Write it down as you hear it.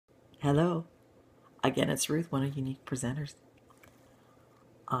Hello. Again, it's Ruth, one of Younique presenters.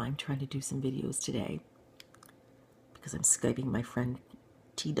 I'm trying to do some videos today because I'm Skyping my friend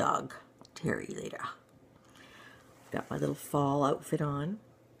T-Dog, Terry, later. Got my little fall outfit on.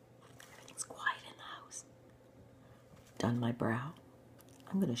 Everything's quiet in the house. Done my brow.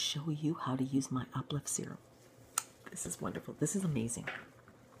 I'm going to show you how to use my Uplift serum. This is wonderful. This is amazing.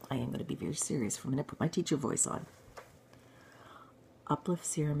 I am going to be very serious for a minute. Put my teacher voice on. Uplift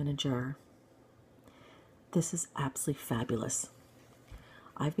serum in a jar. This is absolutely fabulous.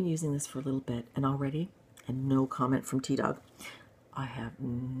 I've been using this for a little bit and already, and no comment from T-Dog, I have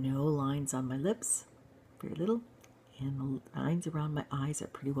no lines on my lips, very little, and the lines around my eyes are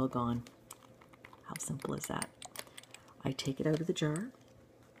pretty well gone. How simple is that? I take it out of the jar.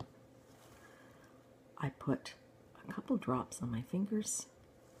 I put a couple drops on my fingers.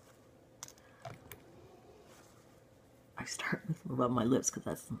 I start with above my lips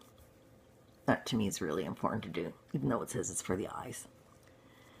because that to me is really important to do, even though it says it's for the eyes.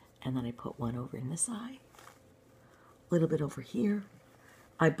 And then I put one over in this eye, a little bit over here.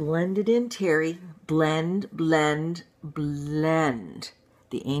 I blend it in, Terry. Blend, blend, blend.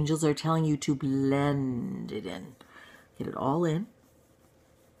 The angels are telling you to blend it in. Get it all in.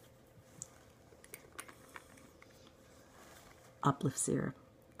 Uplift serum,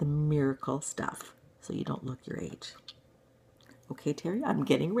 the miracle stuff, so you don't look your age. Okay, Terry, I'm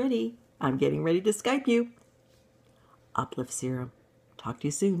getting ready. I'm getting ready to Skype you. Uplift serum. Talk to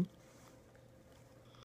you soon.